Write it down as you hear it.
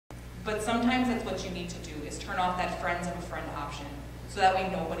But sometimes that's what you need to do, is turn off that friends of a friend option, so that way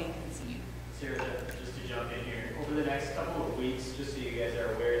nobody can see you. Sarah, just to jump in here, over the next couple of weeks, just so you guys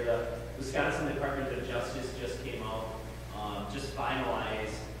are aware, the Wisconsin Department of Justice just came out, just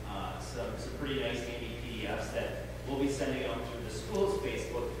finalized some pretty nice handy PDFs that we'll be sending out through the school's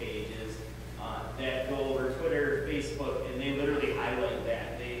Facebook pages that go over Twitter, Facebook, and they literally highlight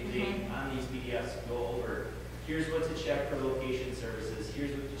that. They on these PDFs go over, here's what to check for location services,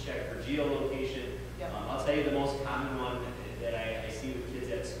 here's what to check for geolocation. Yep. I'll tell you the most common one that I see with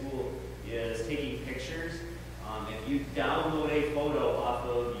kids at school is taking pictures. If you download a photo off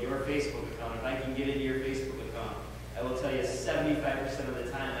of your Facebook account, if I can get into your Facebook account, I will tell you 75% of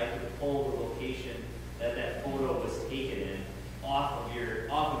the time I can pull the location that photo was taken in off of your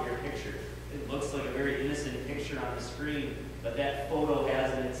picture. It looks like a very innocent picture on the screen, but that photo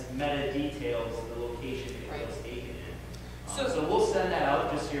has in its meta details the location it was taken in. So we'll send that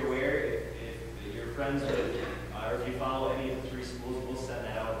out just so you're aware. If you're friends with, or if you follow any of the three schools, we'll send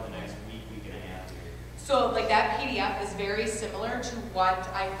that out in the next week and a half. So like that PDF is very similar to what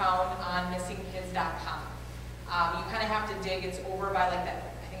I found on missingkids.com. You kind of have to dig, it's over by like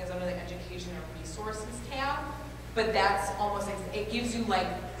that, I think it's under the Education and Resources tab, but that's almost, it gives you like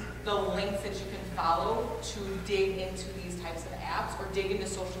the links that you can follow to dig into these types of apps or dig into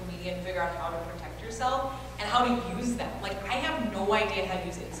social media and figure out how to protect yourself and how to use them. Like I have no idea how to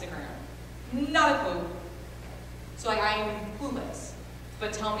use Instagram. Not a clue. So like I'm clueless.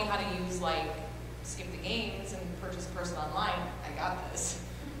 But tell me how to use like skip the games and purchase a person online. I got this.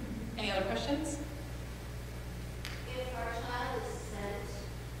 Any other questions? If our child is sent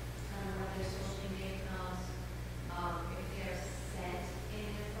on their social media accounts, if they're sent an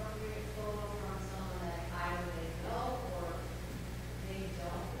inappropriate photo from someone that either they know or they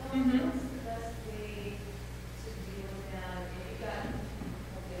don't know, what's the best way to deal with that? If you got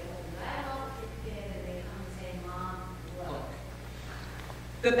and they come and say, Mom, look.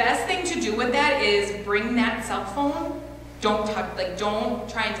 The best thing to do with that is bring that cell phone. Don't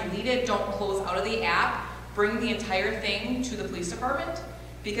try and delete it. Don't close out of the app. Bring the entire thing to the police department,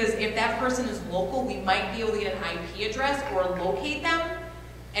 because if that person is local, we might be able to get an IP address or locate them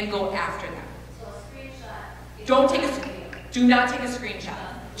and go after them. So a screenshot. Do not take a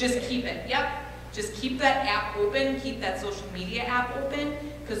screenshot. Just keep it. Yep. Just keep that app open. Keep that social media app open,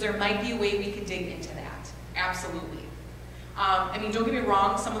 because there might be a way we could dig into that. Absolutely. I mean, don't get me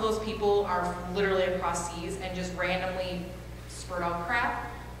wrong. Some of those people are literally across seas and just randomly spurt out crap.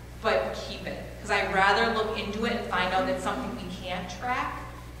 But keep it, because I'd rather look into it and find out that's something we can't track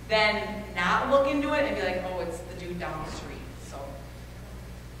than not look into it and be like, oh, it's the dude down the street. So,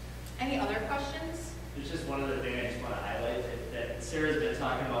 any other questions? There's just one other thing I just want to highlight that Sarah's been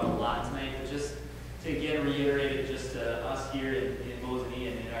talking about a lot tonight, but just to again reiterate it just to us here in Mosinee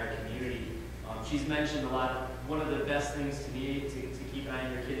and in our community. She's mentioned a lot. One of the best things to me to keep an eye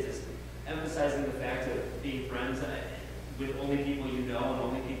on your kids is emphasizing the fact of being friends with only people you know and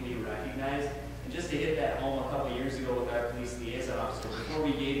only people you recognize. And just to hit that home a couple years ago with our police liaison officer, before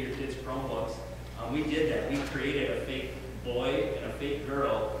we gave your kids Chromebooks, we did that. We created a fake boy and a fake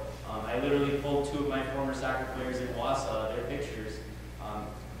girl. I literally pulled two of my former soccer players in Wausau, their pictures.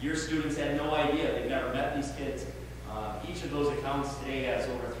 Your students had no idea. They've never met these kids. Each of those accounts today has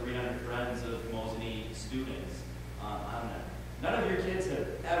over 300 friends of Mosinee students on them. None of your kids have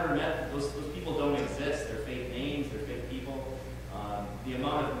ever met, those people don't exist. They're fake names, they're fake people. The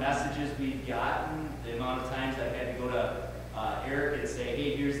amount of messages we've gotten, the amount of times I've had to go to Eric and say,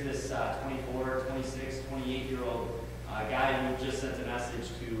 hey, here's this 24, 26, 28-year-old guy who just sent a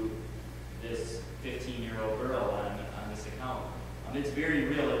message to this 15-year-old girl on this account. It's very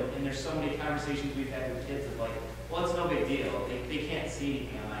real, and there's so many conversations we've had with kids of like, well, it's no big deal. They can't see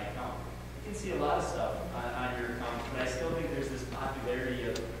anything on my account. You can see a lot of stuff on your account, but I still think there's this popularity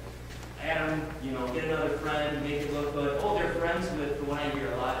of, Adam, get another friend, make it look good. Oh, they're friends with, the one I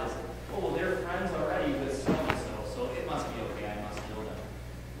hear a lot is, oh, well, they're friends already with so-and-so, so it must be okay, I must know them.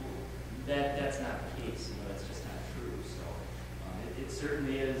 That's not the case, that's just not true. So it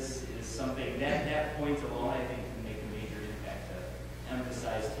certainly is something, that point alone, I think, can make a major impact to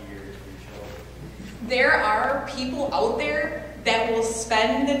emphasize to your children. There are people out there that will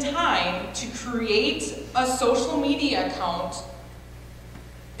spend the time to create a social media account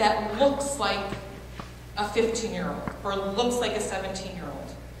that looks like a 15-year-old or looks like a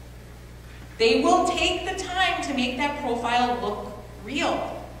 17-year-old. They will take the time to make that profile look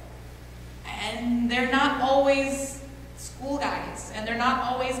real. And they're not always school guys, and they're not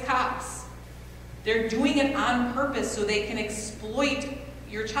always cops. They're doing it on purpose so they can exploit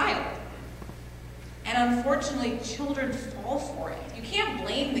your child. And unfortunately, children fall for it. You can't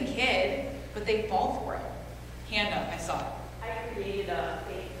blame the kid. but they fall for it. Hand up, I saw it. I created a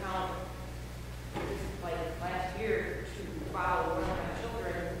fake account like last year to follow one of my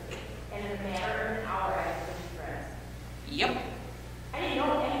children, and in a matter of an hour, I had 50 friends. Yep. I didn't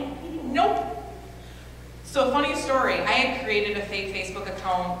know any people. Nope. So funny story, I had created a fake Facebook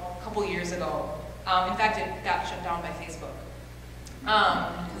account a couple years ago. In fact, it got shut down by Facebook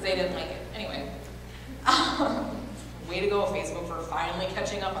because they didn't like it. Anyway, way to go, Facebook, for finally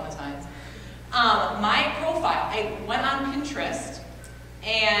catching up on the times. My profile, I went on Pinterest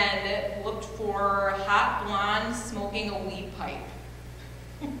and looked for hot blonde smoking a weed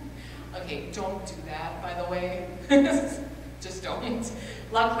pipe. Okay, don't do that, by the way. Just don't.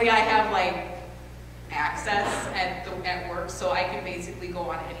 Luckily, I have like access at work, so I can basically go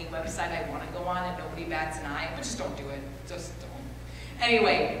on any website I want to go on and nobody bats an eye, but just don't do it. Just don't.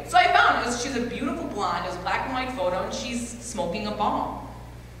 Anyway, so I found she's a beautiful blonde, it was a black and white photo, and she's smoking a bong.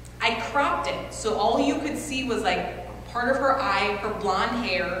 I cropped it, so all you could see was like part of her eye, her blonde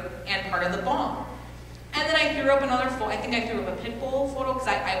hair, and part of the bong. And then I threw up another photo. I think I threw up a pit bull photo, because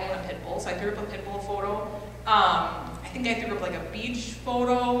I own a pit bull, so I threw up a pit bull photo. I think I threw up like a beach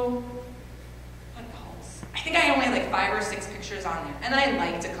photo. What else? I think I only had like 5 or 6 pictures on there. And then I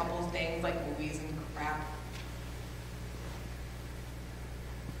liked a couple of things, like movies and crap.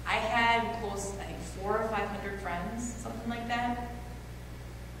 I had close, I think 400 or 500 friends, something like that.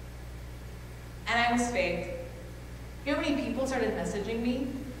 And I was fake. You know how many people started messaging me?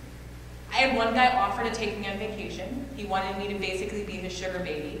 I had one guy offer to take me on vacation. He wanted me to basically be his sugar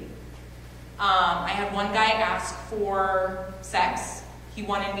baby. I had one guy ask for sex. He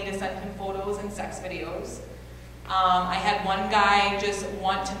wanted me to send him photos and sex videos. I had one guy just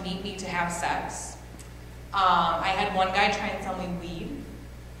want to meet me to have sex. I had one guy try and sell me weed.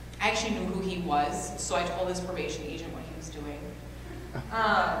 I actually knew who he was, so I told his probation agent what he was doing.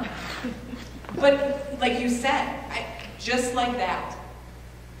 But like you said, just like that.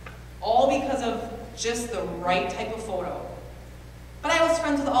 All because of just the right type of photo. But I was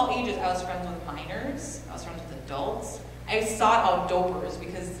friends with all ages. I was friends with minors. I was friends with adults. I sought out dopers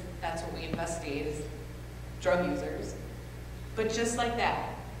because that's what we investigate is drug users. But just like that,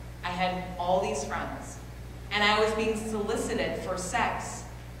 I had all these friends. And I was being solicited for sex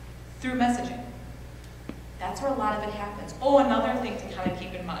through messaging. That's where a lot of it happens. Oh, another thing to kind of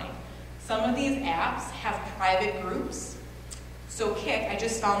keep in mind. Some of these apps have private groups. So Kik, I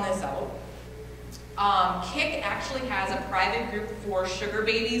just found this out. Kik actually has a private group for sugar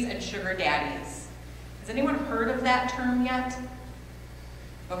babies and sugar daddies. Has anyone heard of that term yet?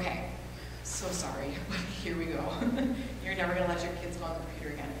 Okay, so sorry, but here we go. You're never gonna let your kids go on the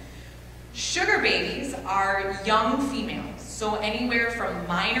computer again. Sugar babies are young females, so anywhere from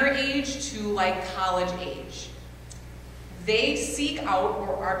minor age to like college age. They seek out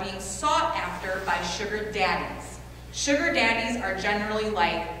or are being sought after by sugar daddies. Sugar daddies are generally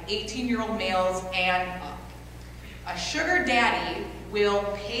like 18-year-old males and up. A sugar daddy will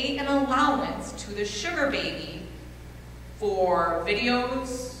pay an allowance to the sugar baby for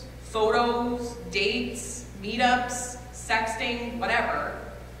videos, photos, dates, meetups, sexting, whatever.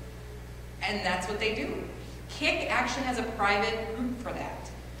 And that's what they do. Kik actually has a private group for that.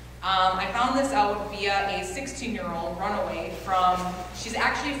 I found this out via a 16-year-old runaway she's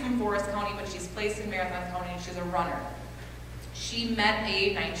actually from Forest County, but she's placed in Marathon County, and she's a runner. She met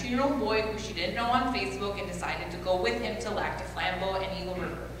a 19-year-old boy who she didn't know on Facebook and decided to go with him to Lac du Flambeau and Eagle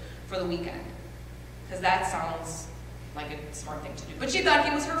River for the weekend. Because that sounds like a smart thing to do. But she thought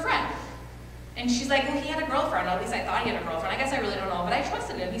he was her friend. And she's like, well, he had a girlfriend. At least I thought he had a girlfriend. I guess I really don't know, but I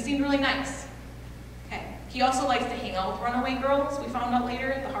trusted him. He seemed really nice. Okay. He also likes to hang out with runaway girls, we found out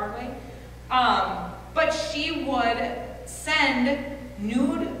later the hard way. But she would send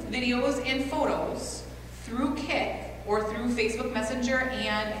nude videos and photos through Kik or through Facebook Messenger,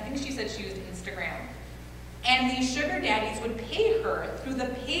 and I think she said she used Instagram. And these sugar daddies would pay her through the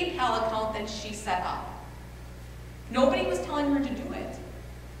PayPal account that she set up. Nobody was telling her to do it,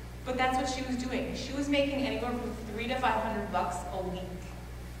 but that's what she was doing. She was making anywhere from $300 to $500 a week.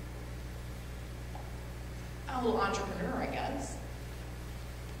 A little entrepreneur, I guess.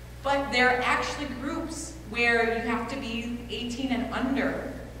 But there are actually groups where you have to be 18 and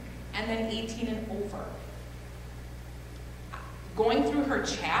under, and then 18 and over. Going through her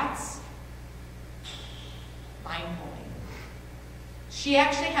chats, mind-blowing. She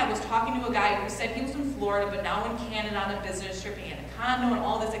actually was talking to a guy who said he was in Florida, but now in Canada on a business trip, he had a condo and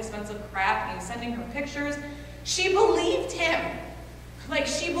all this expensive crap, and he was sending her pictures. She believed him. Like,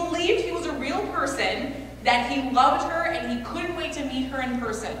 she believed he was a real person, that he loved her, and he couldn't wait to meet her in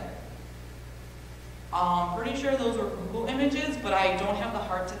person. I'm pretty sure those were Google images, but I don't have the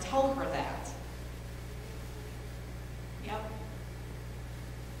heart to tell her that.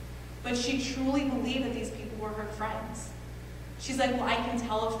 but she truly believed that these people were her friends. She's like, well, I can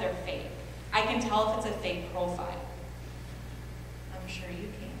tell if they're fake. I can tell if it's a fake profile. I'm sure you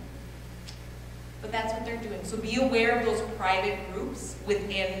can. But that's what they're doing. So be aware of those private groups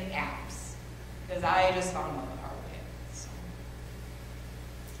within apps. Because I just found one the hard way. So.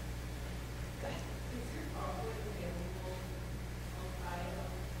 Go ahead.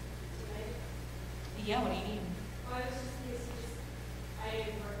 Yeah, what do you need? Well, I was just, I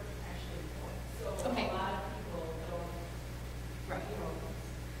didn't work actually before, so Okay. a lot of people don't, Right. you know,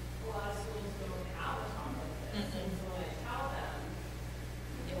 a lot of schools don't have a talk like this, and so when I tell them,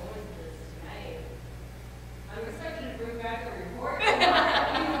 you know, what is this tonight, I'm expecting to bring back a report, you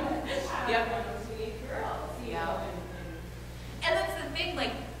know, this happened Yep. on those teenage girls, you Yeah. know, And that's the thing,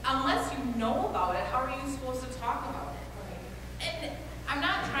 like, unless you know about it, how are you supposed to talk about it? And I'm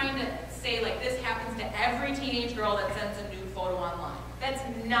not trying to say, like, this happens to every teenage girl that sends a nude photo online. That's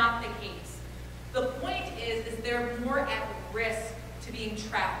not the case. The point is they're more at risk to being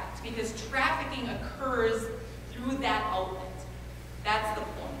trafficked because trafficking occurs through that outlet. That's the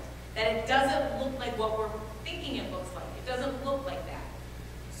point. That it doesn't look like what we're thinking it looks like. It doesn't look like that.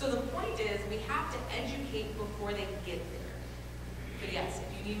 So the point is we have to educate before they get there. But yes,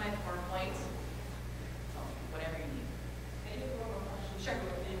 if you need my PowerPoint, whatever you need. I do have one more question. Sure.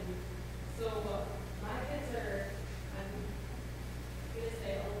 So, my kids are, I'm gonna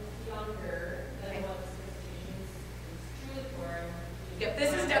say, a little younger than what this presentation is truly for. Yep,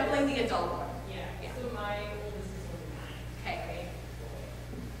 this is definitely the adult one. Yeah, Yeah. so my oldest is only 9. Okay.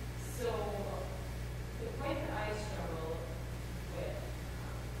 So, the point that I struggle with,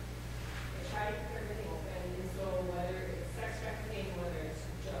 I try to keep everything open, and so whether it's sex trafficking, whether it's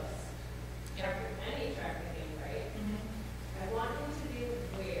just any trafficking, right? I want them to be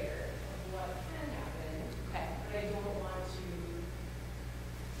aware of what can happen, Okay. but I don't want to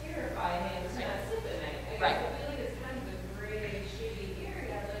terrify him to not sleep at night. I Right. feel like it's kind of a gray, shady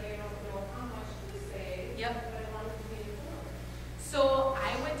area, like I don't know how much to say, Yep. but I want him to be informed. So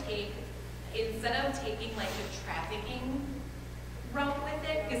I would take, instead of taking like the trafficking route with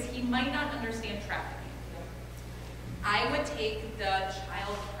it, because he might not understand trafficking, I would take the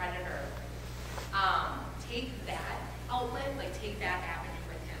child predator. Take that outlet, like take that avenue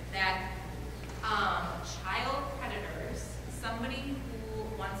with him. That child predators, somebody who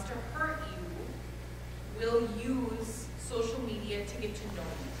wants to hurt you, will use social media to get to know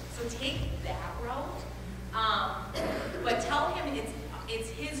you. So take that route, but tell him it's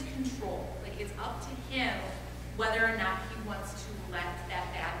his control. Like it's up to him whether or not he wants to let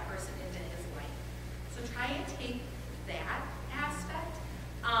that bad person into his life. So try and take that aspect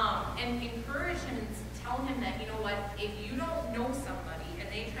and encourage him and tell him that, you know what, if you don't know somebody and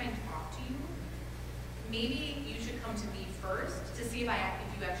they try and talk to you, maybe you should come to me first to see if you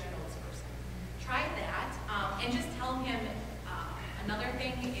actually know this person. Try that, and just tell him, another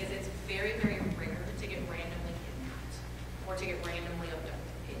thing is it's very, very rare to get randomly kidnapped or to get randomly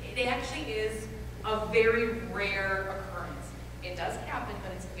abducted. It actually is a very rare occurrence. It does happen,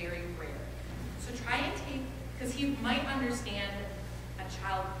 but it's very rare. So try and take, because he might understand a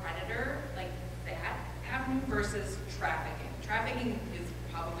child predator, like that avenue versus trafficking. Trafficking is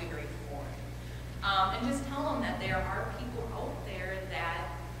probably very foreign. And just tell them that there are people out there that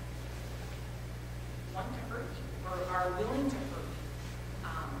want to hurt you or are willing to hurt you.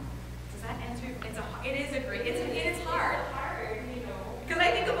 Does that answer? It is hard. It's hard, you know. Because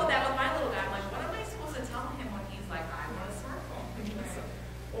I think about that with my little guy. I'm like, what am I supposed to tell him when he's like, I want a smartphone?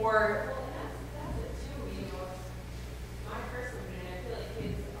 Or, Well, that's it too, you know, it's my personal opinion, I feel like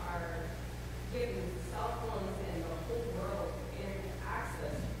kids are given cell phones and the whole world and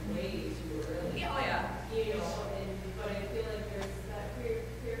access way too early. yeah, oh yeah. You know, but I feel like there's that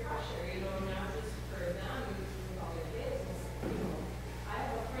peer pressure, you know, not just for them, with all their kids, you know. I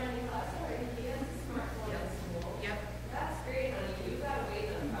have a friend in class already, he has a smartphone at school. Yep. That's great, honey, you gotta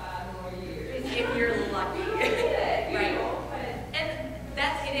wait 5 more years. If you're lucky. You Right. know, but And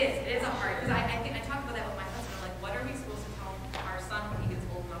it is a hard, because I think I talked about that with my husband. I'm like, what are we supposed to tell our son when he gets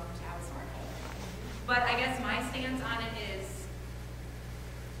old enough to have a smartphone? But I guess my stance on it is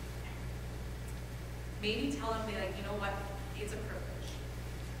maybe tell him, be like, you know what, it's a privilege.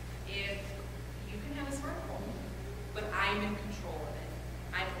 If you can have a smartphone, but I'm in control of it.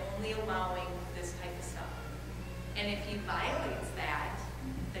 I'm only allowing this type of stuff. And if he violates that,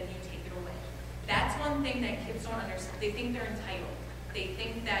 then you take it away. That's one thing that kids don't understand. They think they're entitled. They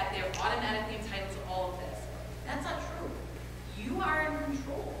think that they're automatically entitled to all of this. That's not true. You are in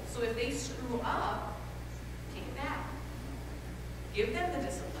control. So if they screw up, take it back. Give them the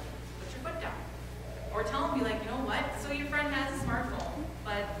discipline. Put your foot down. Or tell them, be like, you know what? So your friend has a smartphone,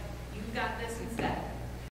 but